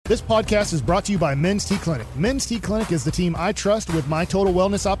This podcast is brought to you by Men's T Clinic. Men's T Clinic is the team I trust with my total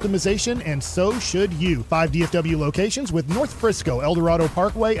wellness optimization, and so should you. 5 DFW locations with North Frisco, Eldorado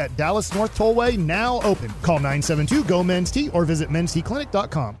Parkway at Dallas North Tollway now open. Call 972-GO-MEN'S-T or visit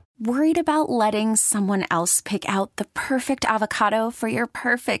mensteclinic.com. Worried about letting someone else pick out the perfect avocado for your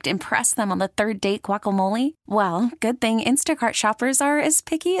perfect impress them on the third date guacamole? Well, good thing Instacart shoppers are as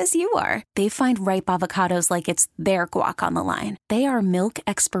picky as you are. They find ripe avocados like it's their guac on the line. They are milk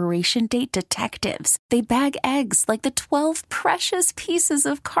expiration date detectives. They bag eggs like the 12 precious pieces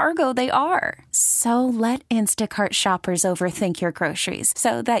of cargo they are. So let Instacart shoppers overthink your groceries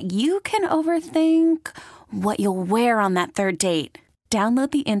so that you can overthink what you'll wear on that third date.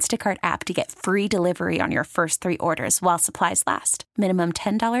 Download the Instacart app to get free delivery on your first 3 orders while supplies last. Minimum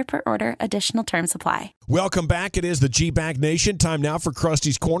 $10 per order. Additional terms apply. Welcome back. It is the G-Bag Nation. Time now for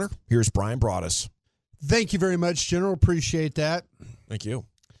Krusty's Corner. Here's Brian Broaddus. Thank you very much, General. Appreciate that. Thank you.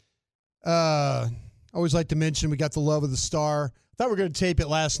 Always like to mention we got the Love of the Star. Thought we were going to tape it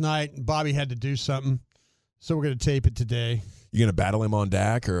last night, and Bobby had to do something, so we're going to tape it today. You going to battle him on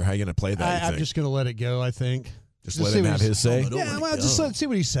Dak, or how you going to play that? I'm just going to let it go, I think. Just let him have his say? Yeah, well, just see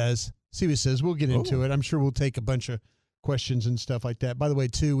what he says. See what he says. We'll get into it. I'm sure we'll take a bunch of questions and stuff like that. By the way,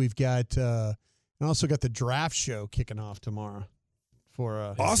 too, we've got and also got the draft show kicking off tomorrow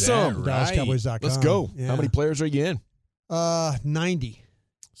for awesome. DallasCowboys.com. Let's go. Yeah. How many players are you in? 90.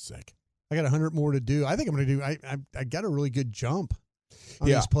 Sick. I got 100 more to do. I think I'm going to do. I got a really good jump on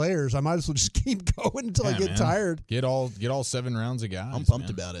these players. I might as well just keep going until I get tired. Get all 7 rounds of guys. I'm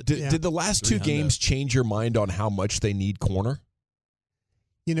pumped about it. Did the last 2 games change your mind on how much they need corner?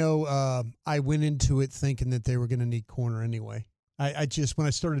 You know, I went into it thinking that they were going to need corner anyway. I just, when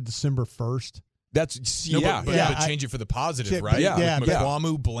I started December 1st. But change it for the positive, right? Yeah.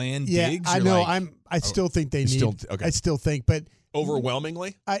 McQuamu, Bland, Diggs. I know. I still think they need. I still think, but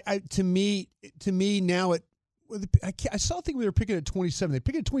overwhelmingly, to me now I saw a thing we were picking at 27. They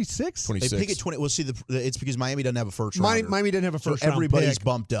pick at 26? They pick at 20. Well, see, it's because Miami doesn't have a first round. Miami didn't have a first round. Everybody's pick.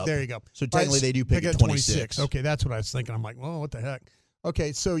 bumped up. There you go. So technically they do pick at 26. Okay, that's what I was thinking. I'm like, well, what the heck?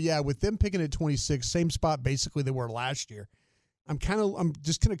 Okay, so yeah, with them picking at 26, same spot basically they were last year. I'm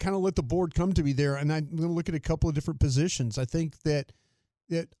just going to kind of let the board come to me there, and I'm going to look at a couple of different positions. I think that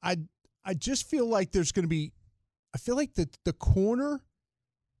I just feel like there's going to be – I feel like the corner –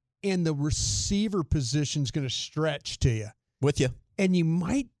 and the receiver position is going to stretch to you. With you. And you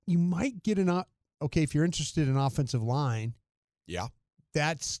might get if you're interested in offensive line. Yeah.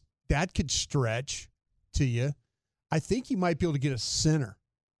 That could stretch to you. I think you might be able to get a center.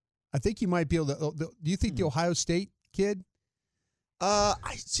 I think you might be able to. Do you think the Ohio State kid? I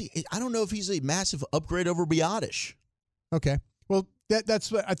don't know if he's a massive upgrade over Biotish. Okay. Well,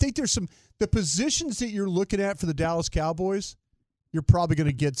 that's what I think there's the positions that you're looking at for the Dallas Cowboys. You're probably going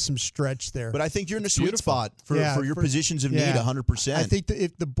to get some stretch there. But I think you're in a sweet spot for your positions of need 100%. I think that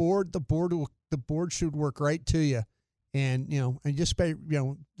if the board should work right to you. And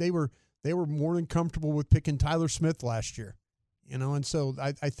they were more than comfortable with picking Tyler Smith last year. And so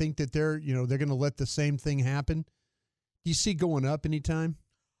I think that they're going to let the same thing happen. Do you see going up anytime?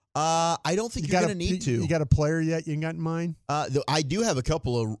 I don't think you're going to need to. You got a player yet you got in mind? I do have a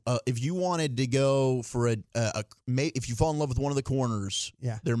couple of. If you wanted to go for if you fall in love with one of the corners,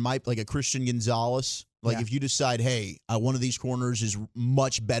 there might like a Christian Gonzalez. If you decide, hey, one of these corners is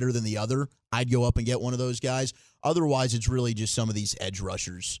much better than the other, I'd go up and get one of those guys. Otherwise, it's really just some of these edge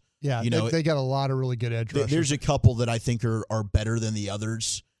rushers. Yeah, they got a lot of really good edge rushers. There's a couple that I think are better than the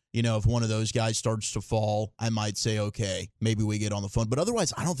others. If one of those guys starts to fall, I might say, okay, maybe we get on the phone. But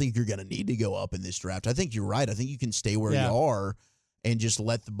otherwise, I don't think you're going to need to go up in this draft. I think you're right. I think you can stay where you are and just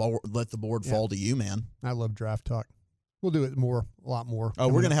let the board fall to you, man. I love draft talk. We'll do it a lot more. Oh,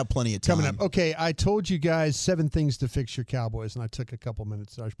 we're going to have plenty of time. Coming up. Okay, I told you guys 7 things to fix your Cowboys, and I took a couple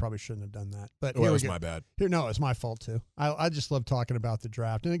minutes. I probably shouldn't have done that. But that was my bad. No, it's my fault, too. I just love talking about the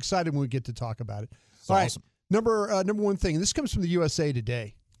draft and excited when we get to talk about it. All awesome. Right, number one thing, this comes from the USA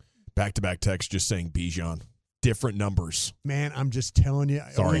Today. Back-to-back text just saying Bijan. Different numbers. Man, I'm just telling you.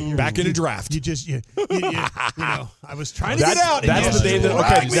 Sorry. Back in the draft. I was trying to get out. That's the day that,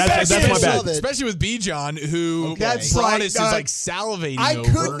 okay, that's my bad. Especially with Bijan, who Broaddus is salivating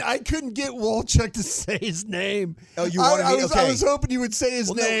over. I couldn't get Wolchuk to say his name. Oh, you wanted me? Okay. I was hoping you would say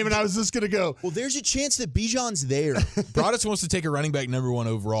his name, and I was just going to go. Well, there's a chance that Bijan's there. Broaddus wants to take a running back number 1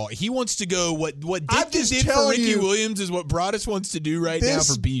 overall. He wants to go what Dick did for Ricky Williams is what Broaddus wants to do right now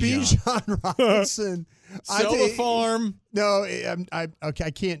for Bijan. Bijan Robinson. Sell the farm. No, okay,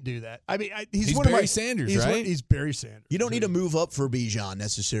 I can't do that. I mean, he's one Barry of my, Sanders, right? He's Barry Sanders. You don't need to move up for Bijan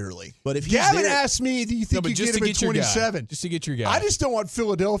necessarily. But if Gavin asked me, do you think you get him at 27? Just to get your guy. I just don't want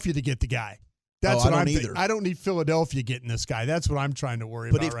Philadelphia to get the guy. That's what I'm thinking. I don't need Philadelphia getting this guy. That's what I'm trying to worry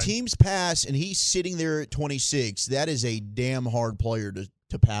about. But if teams pass and he's sitting there at 26, that is a damn hard player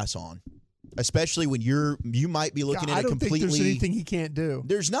to pass on. Especially when you might be looking at a completely. I don't think there's anything he can't do.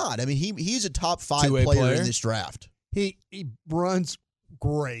 There's not. I mean, he's a top 5 player in this draft. He runs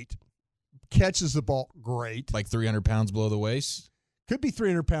great, catches the ball great. Like 300 pounds below the waist? Could be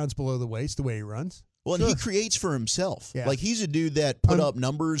 300 pounds below the waist the way he runs. Well, and he creates for himself. Yeah. Like, he's a dude that put up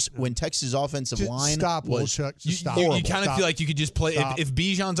numbers when Texas' offensive line was Chuck. Stop. You kind of feel like you could just play. If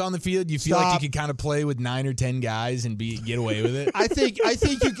Bijan's on the field, you feel like you could kind of play with 9 or 10 guys and get away with it. I think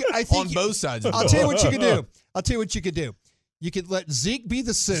on both sides of the ball. I'll tell you what you could do. You could let Zeke be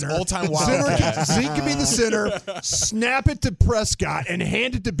the center. All-time Wildcat. Zeke could be the center, snap it to Prescott, and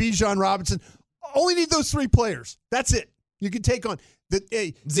hand it to Bijan Robinson. Only need those 3 players. That's it. You can take on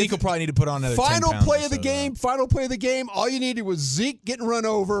Zeke will probably need to put on another final 10 play of the game. Final play of the game. All you needed was Zeke getting run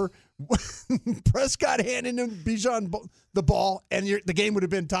over, Prescott handing him Bijan the ball, and the game would have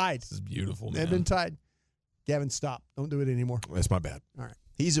been tied. This is beautiful, man. It had been tied. Gavin, stop. Don't do it anymore. That's my bad. All right.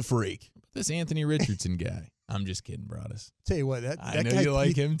 He's a freak. This Anthony Richardson guy. I'm just kidding, Broadus. Tell you what, I know you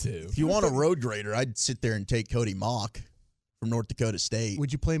like him too. If you want a road grader, I'd sit there and take Cody Mock from North Dakota State.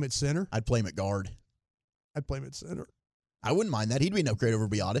 Would you play him at center? I'd play him at guard. I'd play him at center. I wouldn't mind that. He'd be an upgrade over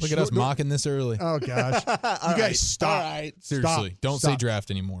Biotis. Look at us mocking this early. Oh, gosh. You guys stop. All right. Seriously, don't say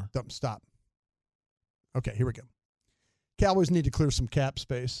draft anymore. Stop. Okay, here we go. Cowboys need to clear some cap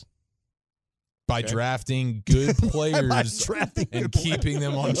space. By drafting good players and keeping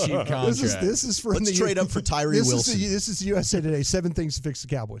them on cheap contracts. This is from Let's trade up for Tyree Wilson. This is USA Today. 7 things to fix the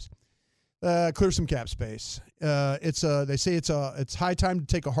Cowboys. Clear some cap space. They say it's high time to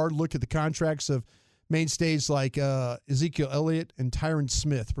take a hard look at the contracts of mainstays like Ezekiel Elliott and Tyron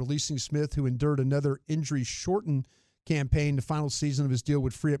Smith. Releasing Smith, who endured another injury-shortened campaign, the final season of his deal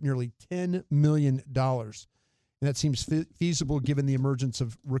would free up nearly $10 million. And that seems feasible given the emergence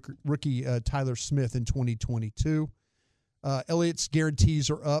of rookie Tyler Smith in 2022. Elliott's guarantees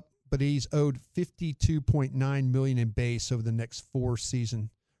are up, but he's owed $52.9 million in base over the next 4 seasons.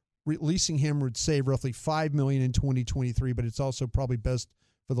 Releasing him would save roughly $5 million in 2023, but it's also probably best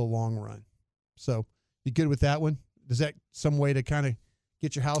for the long run. So, you good with that one? Is that some way to kind of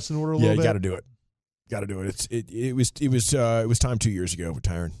get your house in order a little bit? Yeah, you got to do it. Got to do it. It was time 2 years ago with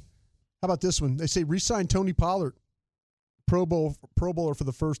Tyron. How about this one? They say re-sign Tony Pollard, Pro Bowler for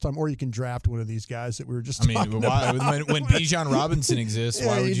the first time, or you can draft one of these guys that we were just talking about. When Bijan Robinson exists,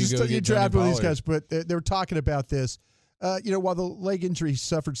 why would you go get draft Tony one of these Pollard? guys? But they were talking about this. While the leg injury he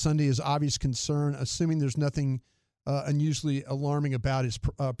suffered Sunday is obvious concern, assuming there's nothing unusually alarming about his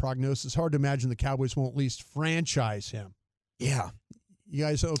prognosis, hard to imagine the Cowboys won't at least franchise him. Yeah. You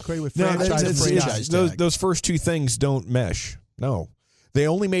guys okay with franchise? Those first 2 things don't mesh. No. They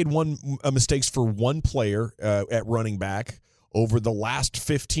only made mistakes for one player at running back over the last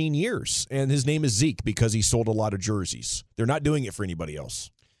 15 years, and his name is Zeke because he sold a lot of jerseys. They're not doing it for anybody else.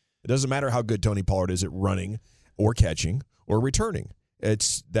 It doesn't matter how good Tony Pollard is at running or catching or returning.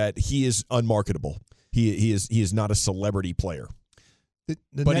 It's that he is unmarketable. He is not a celebrity player.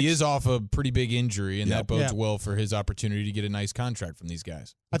 But he is off a pretty big injury, and that bodes well for his opportunity to get a nice contract from these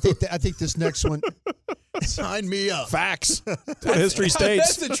guys. I think this next one. Sign me up. Facts. That's what history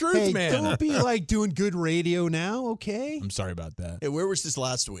states. That's the truth, man. Don't be like doing good radio now, okay? I'm sorry about that. Hey, where was this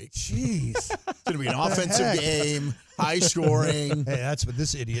last week? Jeez. It's going to be an offensive game, high scoring. Hey, that's what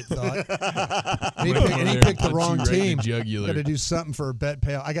this idiot thought. And he picked the wrong team. Got to do something for a bet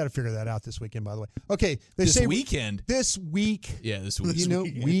payout. I got to figure that out this weekend, by the way. Okay. This weekend? This week. Yeah, this week. He's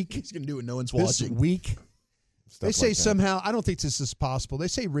going to do it. No one's watching. This week. They say somehow, I don't think this is possible. They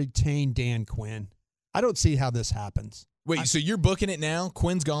say retain Dan Quinn. I don't see how this happens. Wait, so you're booking it now?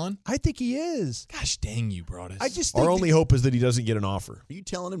 Quinn's gone? I think he is. Gosh dang you, Broadus. I just think our only hope is that he doesn't get an offer. Are you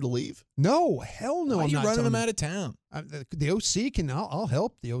telling him to leave? No, hell no. Why are you running him out of town? The OC can. I'll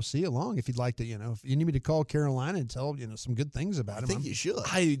help the OC along if you'd like to. If you need me to call Carolina and tell some good things about him. I think you should.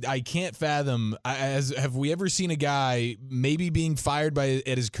 I can't fathom. Have we ever seen a guy maybe being fired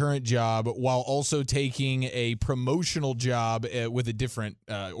at his current job while also taking a promotional job with a different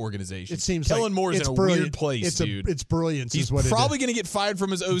organization? It seems Kellen like Moore's in a weird place, dude. It's brilliance. He's probably going to get fired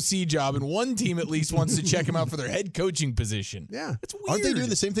from his OC job, and one team at least wants to check him out for their head coaching position. Yeah, it's weird. Aren't they doing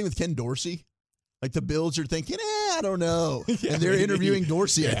the same thing with Ken Dorsey? Like the Bills are thinking, I don't know. And they're interviewing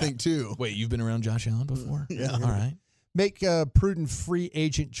Dorsey, I think, too. Wait, you've been around Josh Allen before? Yeah. All right. Make prudent free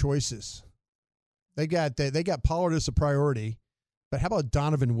agent choices. They got Pollard as a priority, but how about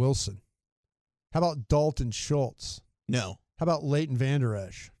Donovan Wilson? How about Dalton Schultz? No. How about Leighton Vander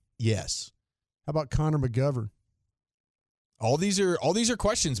Esch? Yes. How about Connor McGovern? All these are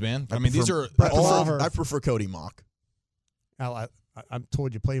questions, man. I prefer Cody Mock. I'm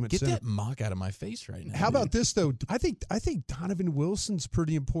told you play him at center. Get that Mock out of my face right now. How about this though? I think Donovan Wilson's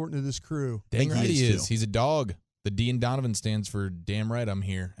pretty important to this crew. Dang right he is. He's a dog. The D in Donovan stands for damn right I'm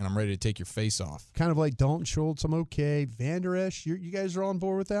here and I'm ready to take your face off. Kind of like Dalton Schultz. I'm okay. Vander Esch, you guys are on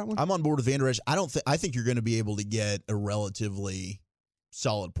board with that one? I'm on board with Vander Esch. I think you're going to be able to get a relatively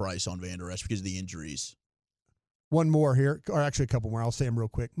solid price on Vander Esch because of the injuries. One more here, or actually a couple more. I'll say them real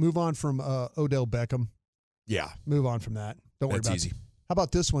quick. Move on from Odell Beckham. Yeah. Move on from that. Don't worry about it. That's easy. How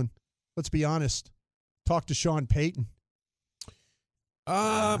about this one? Let's be honest. Talk to Sean Payton.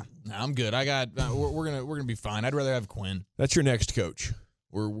 I'm good. I got. We're gonna be fine. I'd rather have Quinn. That's your next coach.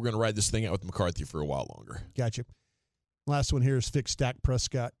 We're gonna ride this thing out with McCarthy for a while longer. Gotcha. Last one here is fix Dak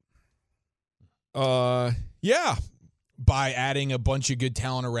Prescott. Yeah. By adding a bunch of good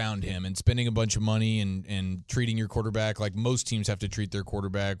talent around him and spending a bunch of money and treating your quarterback like most teams have to treat their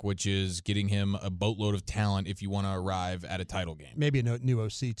quarterback, which is getting him a boatload of talent if you want to arrive at a title game. Maybe a new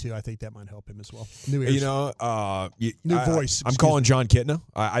OC, too. I think that might help him as well. New voice. I'm calling John Kitna.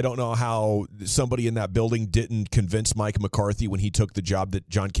 I don't know how somebody in that building didn't convince Mike McCarthy when he took the job that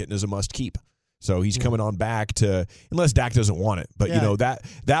John Kitna is a must-keep. So he's coming on back to, unless Dak doesn't want it. But,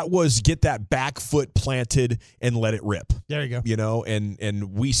 that was get that back foot planted and let it rip. There you go.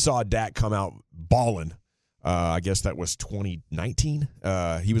 And we saw Dak come out balling. I guess that was 2019.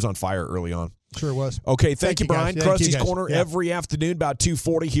 He was on fire early on. Sure was. Okay, thank you, Brian. Krusty's Corner every afternoon about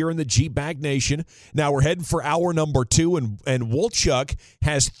 2:40 here in the Jeep Bag Nation. Now we're heading for hour number 2, and Wolchuk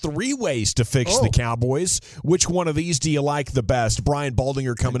has 3 ways to fix the Cowboys. Which one of these do you like the best? Brian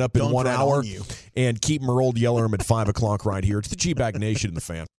Baldinger coming up in 1 hour, and Keep Merolde Yellerham at 5 o'clock right here. It's the Jeep Bag Nation and the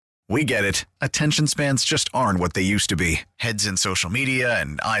Fan. We get it. Attention spans just aren't what they used to be. Heads in social media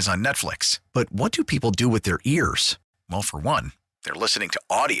and eyes on Netflix. But what do people do with their ears? Well, for one, they're listening to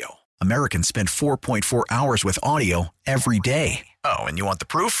audio. Americans spend 4.4 hours with audio every day. Oh, and you want the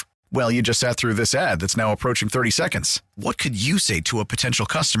proof? Well, you just sat through this ad that's now approaching 30 seconds. What could you say to a potential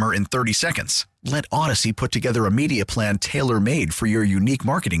customer in 30 seconds? Let Odyssey put together a media plan tailor-made for your unique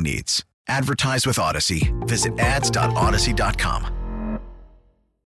marketing needs. Advertise with Odyssey. Visit ads.odyssey.com.